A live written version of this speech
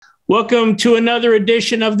Welcome to another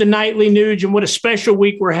edition of the Nightly Nuge, and what a special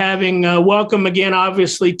week we're having. Welcome again,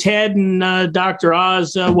 obviously, Ted and Dr.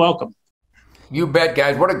 Oz. Welcome. You bet,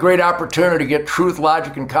 guys. What a great opportunity to get truth,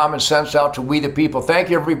 logic, and common sense out to we the people. Thank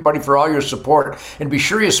you, everybody, for all your support. And be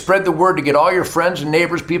sure you spread the word to get all your friends and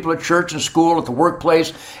neighbors, people at church and school, at the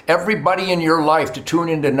workplace, everybody in your life to tune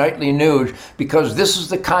into Nightly Nuge, because this is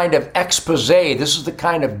the kind of expose, this is the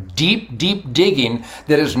kind of deep, deep digging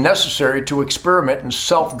that is necessary to experiment in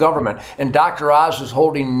self-government. And Dr. Oz is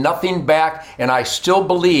holding nothing back, and I still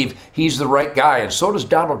believe he's the right guy. And so does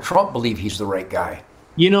Donald Trump believe he's the right guy.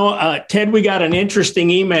 You know, Ted, we got an interesting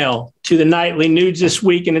email to the Nightly Nuge this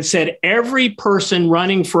week, and it said every person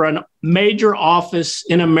running for a major office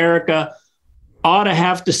in America ought to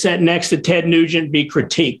have to sit next to Ted Nugent and be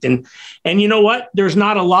critiqued. And you know what? There's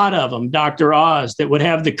not a lot of them, Dr. Oz, that would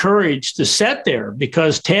have the courage to sit there,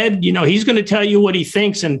 because Ted, you know, he's going to tell you what he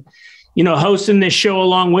thinks. And, you know, hosting this show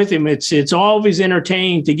along with him, it's always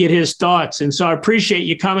entertaining to get his thoughts. And so I appreciate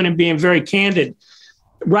you coming and being very candid.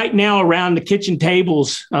 Right now around the kitchen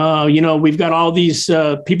tables, you know, we've got all these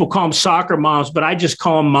people call them soccer moms, but I just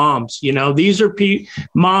call them moms. You know, these are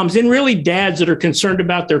moms and really dads that are concerned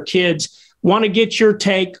about their kids, want to get your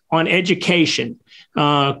take on education,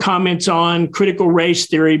 comments on critical race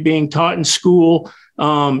theory being taught in school,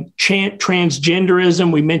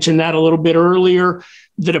 transgenderism. We mentioned that a little bit earlier.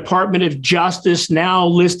 The Department of Justice now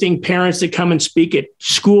listing parents that come and speak at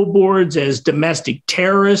school boards as domestic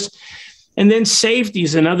terrorists. And then safety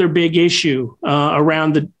is another big issue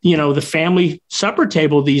around the family supper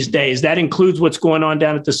table these days. That includes what's going on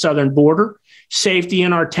down at the southern border, safety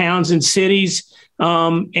in our towns and cities,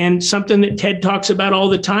 and something that Ted talks about all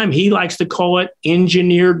the time. He likes to call it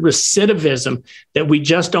engineered recidivism, that we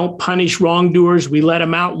just don't punish wrongdoers. We let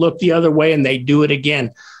them out, look the other way, and they do it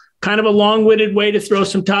again. Kind of a long-winded way to throw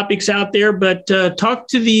some topics out there, but talk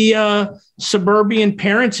to the suburban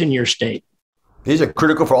parents in your state. These are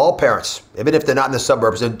critical for all parents, even if they're not in the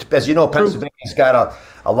suburbs. And as you know, Pennsylvania's got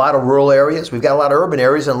a lot of rural areas. We've got a lot of urban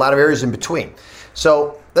areas and a lot of areas in between.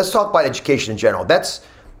 So let's talk about education in general. That's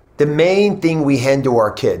the main thing we hand to our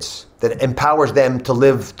kids that empowers them to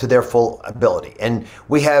live to their full ability. And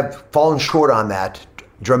we have fallen short on that,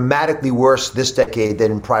 dramatically worse this decade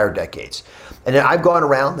than in prior decades. And I've gone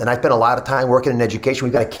around and I spent a lot of time working in education.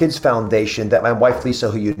 We've got a kids foundation that my wife, Lisa,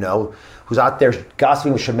 who you know, who's out there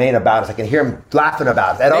gossiping with Shemaine about it. I can hear him laughing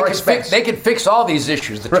about it at our expense. They can fix all these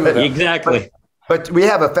issues. The two of them. Exactly. But we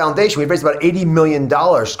have a foundation. We've raised about $80 million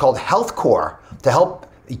called Health Corps to help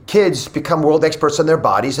kids become world experts on their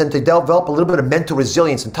bodies and to develop a little bit of mental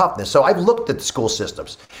resilience and toughness. So I've looked at the school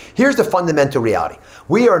systems. Here's the fundamental reality.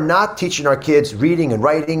 We are not teaching our kids reading and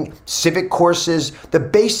writing, civic courses, the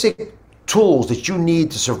basic tools that you need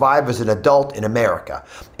to survive as an adult in America.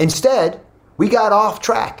 Instead, we got off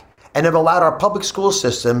track and have allowed our public school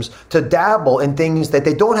systems to dabble in things that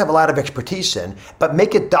they don't have a lot of expertise in, but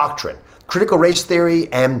make it doctrine. Critical race theory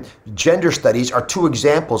and gender studies are two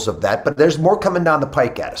examples of that, but there's more coming down the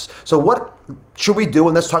pike at us. So what should we do?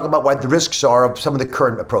 And let's talk about what the risks are of some of the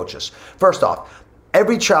current approaches. First off,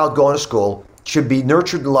 every child going to school should be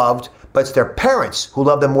nurtured and loved, but it's their parents who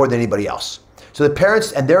love them more than anybody else. So the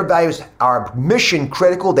parents and their values are mission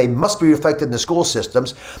critical. They must be reflected in the school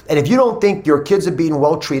systems. And if you don't think your kids are being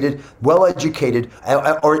well treated, well educated,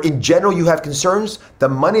 or in general you have concerns, the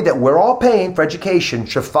money that we're all paying for education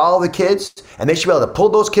should follow the kids, and they should be able to pull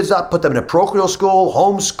those kids up, put them in a parochial school,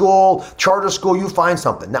 homeschool, charter school. You find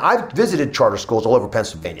something. Now, I've visited charter schools all over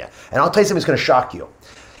Pennsylvania, and I'll tell you something that's going to shock you.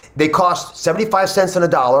 They cost 75 cents on a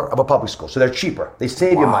dollar of a public school, so they're cheaper. They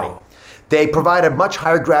save you money. They provide a much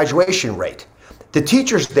higher graduation rate. The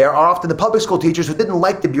teachers there are often the public school teachers who didn't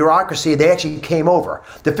like the bureaucracy. They actually came over.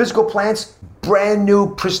 The physical plants, brand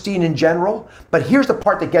new, pristine in general. But here's the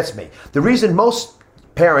part that gets me. The reason most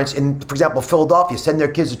parents in, for example, Philadelphia send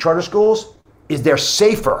their kids to charter schools is they're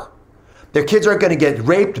safer. Their kids aren't going to get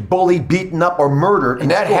raped, bullied, beaten up, or murdered.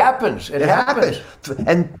 And that happens. It happens.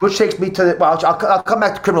 And which takes me to, I'll come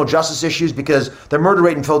back to criminal justice issues, because the murder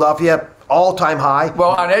rate in Philadelphia, all-time high.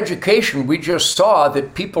 Well, on education, we just saw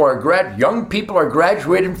that young people are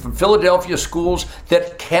graduating from Philadelphia schools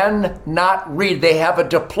that cannot read. They have a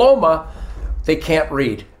diploma, they can't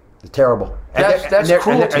read. Terrible. That's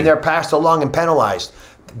cruelty. And they're passed along and penalized.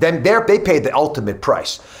 Then they pay the ultimate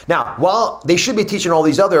price. Now, while they should be teaching all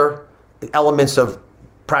these other elements of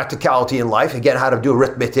practicality in life, again, how to do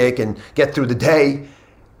arithmetic and get through the day,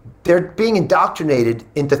 they're being indoctrinated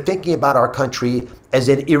into thinking about our country as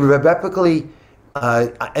an irrevocably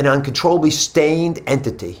and uncontrollably stained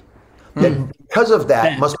entity that because of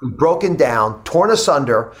that must be broken down, torn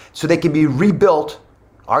asunder, so they can be rebuilt,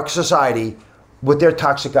 our society, with their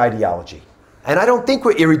toxic ideology. And I don't think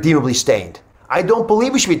we're irredeemably stained. I don't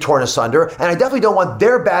believe we should be torn asunder, and I definitely don't want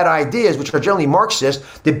their bad ideas, which are generally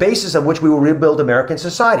Marxist, the basis of which we will rebuild American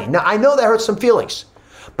society. Now, I know that hurts some feelings,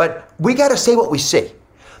 but we got to say what we see.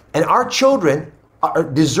 And our children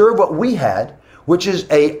deserve what we had, which is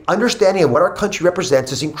a understanding of what our country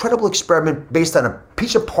represents, this incredible experiment based on a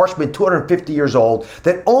piece of parchment 250 years old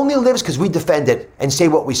that only lives because we defend it and say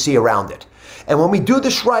what we see around it. And when we do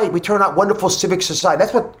this right, we turn out wonderful civic society.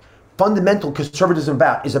 That's what fundamental conservatism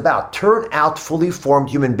is about. Turn out fully formed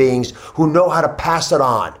human beings who know how to pass it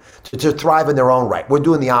on, to thrive in their own right. We're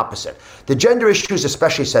doing the opposite. The gender issue is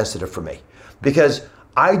especially sensitive for me because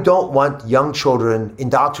I don't want young children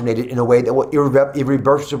indoctrinated in a way that will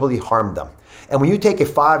irreversibly harm them. And when you take a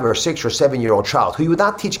 5 or 6 or 7-year-old child who you would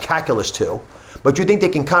not teach calculus to, but you think they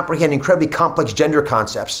can comprehend incredibly complex gender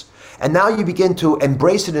concepts, and now you begin to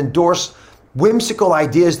embrace and endorse whimsical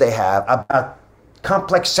ideas they have about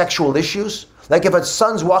complex sexual issues, like if a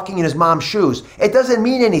son's walking in his mom's shoes, it doesn't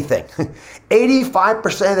mean anything.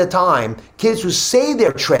 85% of the time, kids who say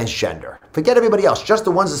they're transgender, forget everybody else, just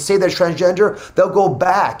the ones that say they're transgender, they'll go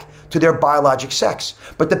back to their biologic sex.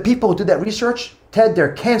 But the people who do that research, Ted,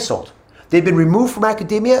 they're canceled. They've been removed from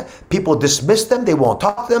academia. People dismiss them. They won't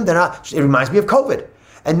talk to them. They're not. It reminds me of COVID.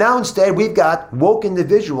 And now instead, we've got woke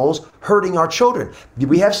individuals hurting our children.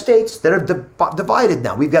 We have states that are divided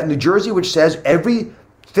now. We've got New Jersey, which says every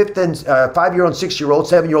 5-year-old, 6-year-old,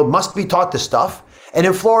 7-year-old must be taught this stuff. And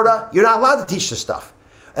in Florida, you're not allowed to teach this stuff.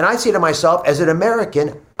 And I say to myself, as an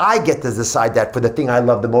American, I get to decide that for the thing I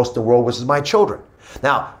love the most in the world, which is my children.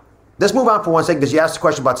 Now, let's move on for one second, because you asked the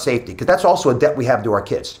question about safety, because that's also a debt we have to our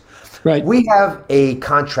kids. Right. We have a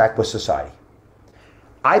contract with society.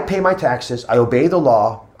 I pay my taxes. I obey the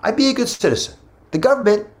law. I be a good citizen. The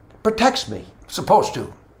government protects me. Supposed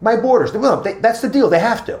to. My borders. No, that's the deal. They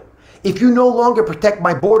have to. If you no longer protect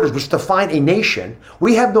my borders, which define a nation,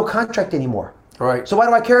 we have no contract anymore. Right. So why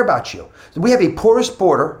do I care about you? We have a porous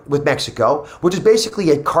border with Mexico, which is basically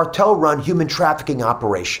a cartel-run human trafficking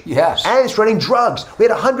operation. Yes. And it's running drugs. We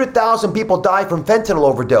had 100,000 people die from fentanyl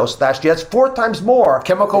overdose last year. That's 4 times more.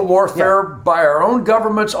 Chemical warfare by our own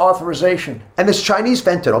government's authorization. And this Chinese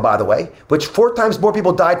fentanyl, by the way, which 4 times more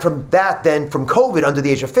people died from that than from COVID under the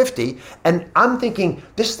age of 50. And I'm thinking,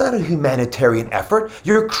 this is not a humanitarian effort.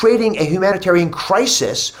 You're creating a humanitarian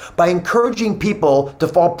crisis by encouraging people to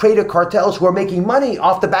fall prey to cartels who are making money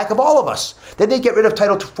off the back of all of us. Then they get rid of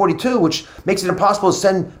Title 42, which makes it impossible to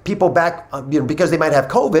send people back because they might have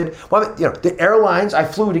COVID. Well, the airlines, I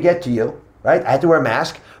flew to get to you, right? I had to wear a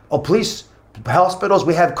mask. Oh, police, hospitals,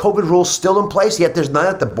 we have COVID rules still in place, yet there's none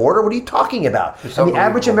at the border. What are you talking about? And the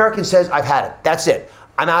average American says, I've had it. That's it.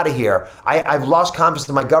 I'm out of here. I've lost confidence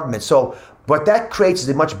in my government. So what that creates is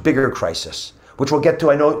a much bigger crisis, which we'll get to,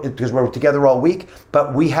 I know, because we're together all week,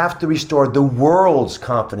 but we have to restore the world's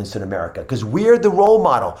confidence in America because we're the role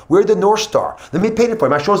model. We're the North Star. Let me paint it for you.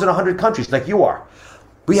 My show's in 100 countries like you are.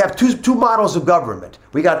 We have two models of government.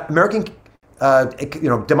 We got American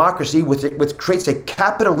democracy, which creates a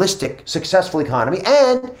capitalistic, successful economy,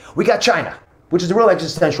 and we got China, which is a real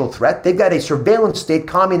existential threat. They've got a surveillance state,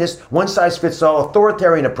 communist, one-size-fits-all,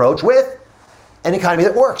 authoritarian approach with an economy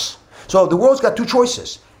that works. So the world's got 2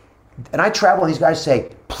 choices. And I travel and these guys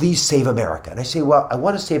say, please save America. And I say, well, I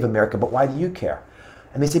want to save America, but why do you care?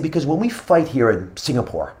 And they say, because when we fight here in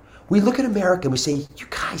Singapore, we look at America and we say, you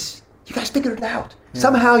guys figured it out. Yeah.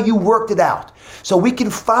 Somehow you worked it out. So we can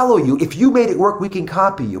follow you. If you made it work, we can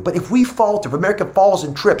copy you. But if we falter, if America falls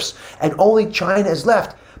and trips and only China is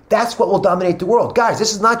left, that's what will dominate the world. Guys,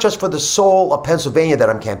 this is not just for the soul of Pennsylvania that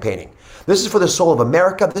I'm campaigning. This is for the soul of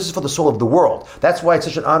America. This is for the soul of the world. That's why it's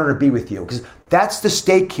such an honor to be with you, because that's the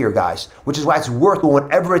stake here, guys, which is why it's worth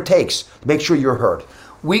whatever it takes to make sure you're heard.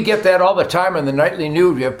 We get that all the time in the Nightly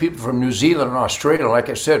Nuge. We have people from New Zealand and Australia, like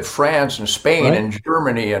I said, France and Spain and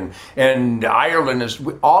Germany and Ireland, is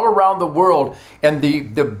all around the world. And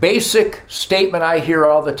the basic statement I hear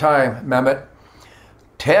all the time, Mehmet,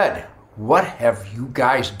 Ted, what have you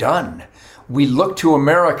guys done? We look to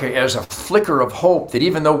America as a flicker of hope that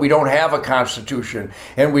even though we don't have a constitution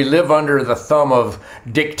and we live under the thumb of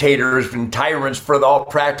dictators and tyrants for all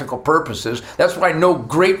practical purposes, that's why no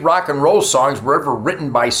great rock and roll songs were ever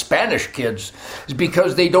written by Spanish kids, is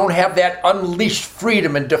because they don't have that unleashed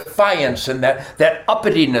freedom and defiance and that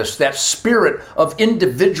uppityness, that spirit of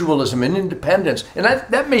individualism and independence. And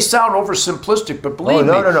that may sound oversimplistic, but believe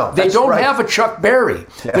me, they don't have a Chuck Berry.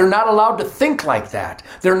 Yeah. They're not allowed to think like that.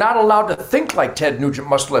 They're not allowed to think like Ted Nugent,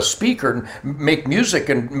 much less speak or make music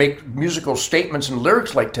and make musical statements and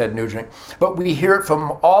lyrics like Ted Nugent. But we hear it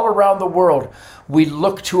from all around the world. We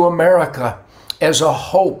look to America as a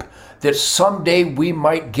hope that someday we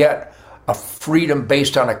might get a freedom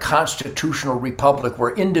based on a constitutional republic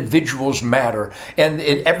where individuals matter and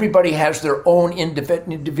everybody has their own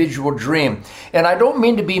individual dream. And I don't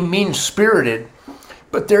mean to be mean-spirited,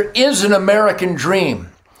 but there is an American dream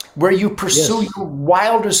where you pursue your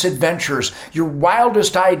wildest adventures, your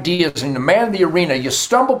wildest ideas, and the man in the arena, you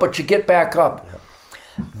stumble, but you get back up.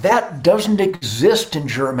 That doesn't exist in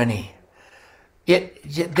Germany.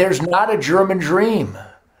 There's not a German dream.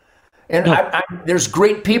 And there's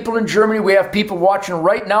great people in Germany. We have people watching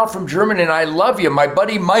right now from Germany, and I love you. My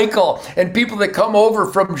buddy Michael and people that come over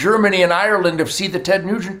from Germany and Ireland to see the Ted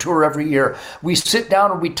Nugent tour every year. We sit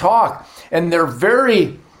down and we talk, and they're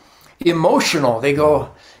very emotional. They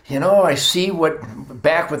go, I see what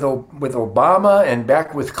back with Obama and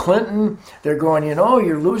back with Clinton, they're going,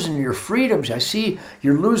 you're losing your freedoms. I see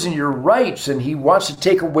you're losing your rights, and he wants to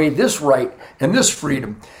take away this right and this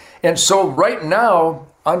freedom. And so right now,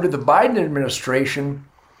 under the Biden administration,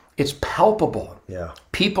 it's palpable. Yeah.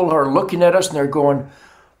 People are looking at us and they're going,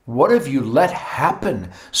 what have you let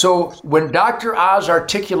happen? So when Dr. Oz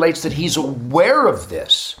articulates that he's aware of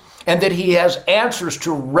this and that he has answers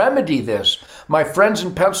to remedy this, my friends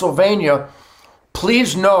in Pennsylvania,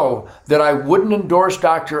 please know that I wouldn't endorse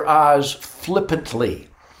Dr. Oz flippantly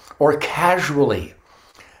or casually.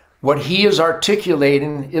 What he is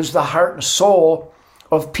articulating is the heart and soul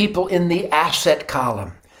of people in the asset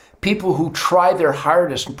column, people who try their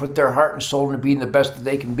hardest and put their heart and soul into being the best that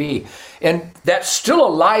they can be. And that's still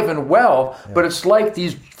alive and well, but it's like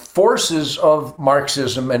these forces of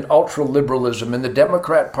Marxism and ultra-liberalism and the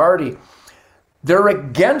Democrat Party, they're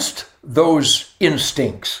against those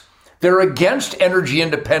instincts. They're against energy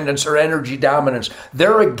independence or energy dominance.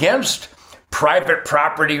 They're against private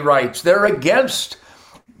property rights. They're against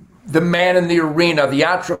the man in the arena, the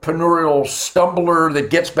entrepreneurial stumbler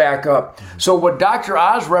that gets back up. So what Dr.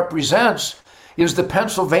 Oz represents is the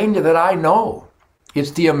Pennsylvania that I know.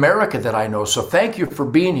 It's the America that I know. So thank you for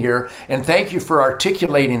being here, and thank you for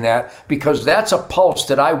articulating that, because that's a pulse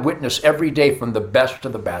that I witness every day from the best to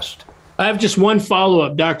the best. I have just one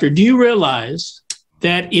follow-up, Doctor. Do you realize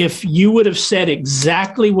that if you would have said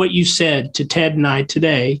exactly what you said to Ted and I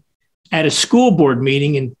today at a school board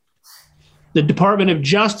meeting, and the Department of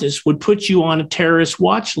Justice would put you on a terrorist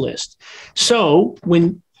watch list? So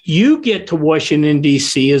when you get to Washington,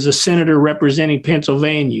 D.C. as a senator representing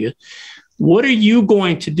Pennsylvania, what are you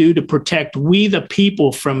going to do to protect we the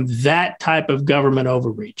people from that type of government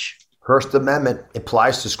overreach? First Amendment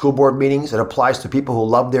applies to school board meetings. It applies to people who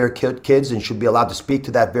love their kids and should be allowed to speak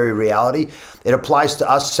to that very reality. It applies to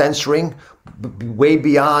us censoring way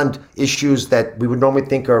beyond issues that we would normally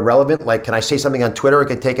think are relevant. Like, can I say something on Twitter? I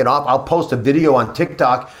can take it off. I'll post a video on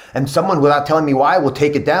TikTok, and someone, without telling me why, will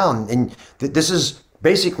take it down. And this is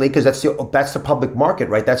basically because that's the public market,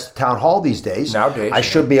 right? That's the town hall these days. Nowadays, I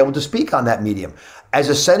should be able to speak on that medium. As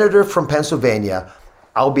a senator from Pennsylvania,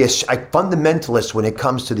 I'll be a fundamentalist when it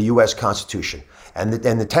comes to the U.S. Constitution. And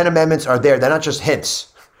the 10 amendments are there. They're not just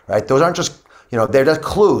hints, right? Those aren't just, they're just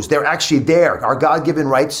clues. They're actually there. Our God-given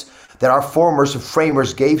rights that our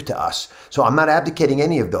framers gave to us. So I'm not abdicating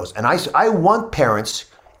any of those. And I want parents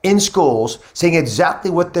in schools saying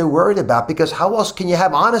exactly what they're worried about, because how else can you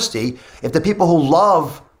have honesty if the people who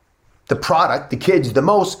love the product, the kids the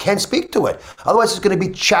most, can't speak to it? Otherwise, it's going to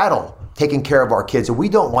be chattel taking care of our kids, and we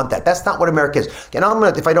don't want that. That's not what America is. And I'm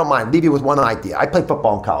going to, if I don't mind, leave you with one idea. I played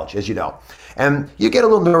football in college, as you know, and you get a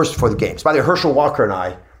little nervous before the games. By the way, Herschel Walker and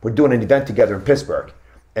I were doing an event together in Pittsburgh,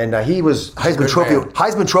 and he was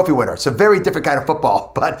Heisman Trophy winner. It's a very different kind of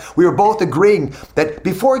football, but we were both agreeing that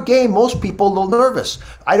before a game, most people are a little nervous.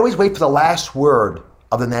 I'd always wait for the last word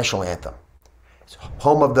of the national anthem. It's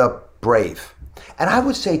home of the brave. And I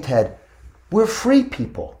would say, Ted, we're free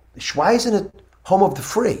people. Why isn't it home of the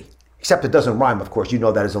free? Except it doesn't rhyme, of course. You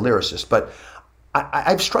know that as a lyricist. But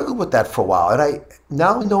I've struggled with that for a while, and I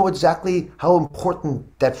now know exactly how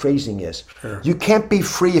important that phrasing is. Sure. You can't be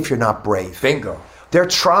free if you're not brave. Bingo. They're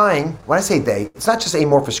trying, when I say they, it's not just an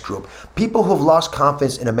amorphous group. People who have lost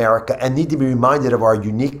confidence in America and need to be reminded of our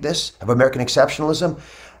uniqueness, of American exceptionalism.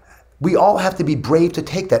 We all have to be brave to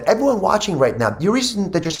take that. Everyone watching right now, the reason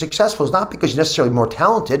that you're successful is not because you're necessarily more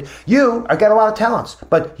talented. You got a lot of talents,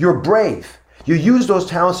 but you're brave. You use those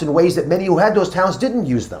talents in ways that many who had those talents didn't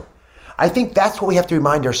use them. I think that's what we have to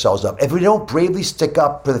remind ourselves of. If we don't bravely stick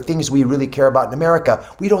up for the things we really care about in America,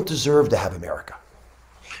 we don't deserve to have America.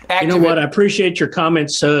 You know what? I appreciate your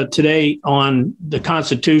comments today on the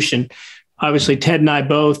Constitution. Obviously, Ted and I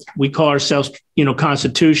both, we call ourselves,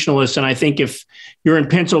 constitutionalists. And I think if you're in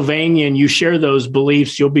Pennsylvania and you share those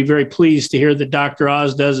beliefs, you'll be very pleased to hear that Dr.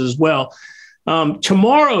 Oz does as well.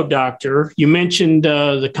 Tomorrow, Doctor, you mentioned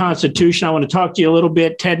the Constitution. I want to talk to you a little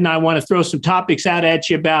bit. Ted and I want to throw some topics out at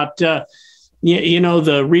you about, the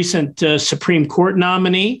recent Supreme Court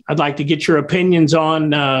nominee. I'd like to get your opinions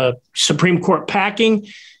on Supreme Court packing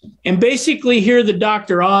and basically hear the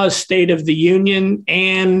Dr. Oz State of the Union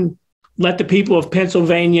and let the people of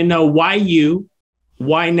Pennsylvania know why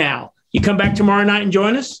now. You come back tomorrow night and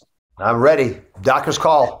join us? I'm ready. Doctor's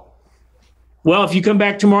call. Well, if you come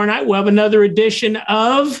back tomorrow night, we'll have another edition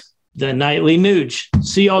of the Nightly Nuge.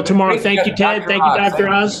 See you all tomorrow. Thank you, Ted. Thank you, Dr.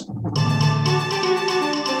 Oz.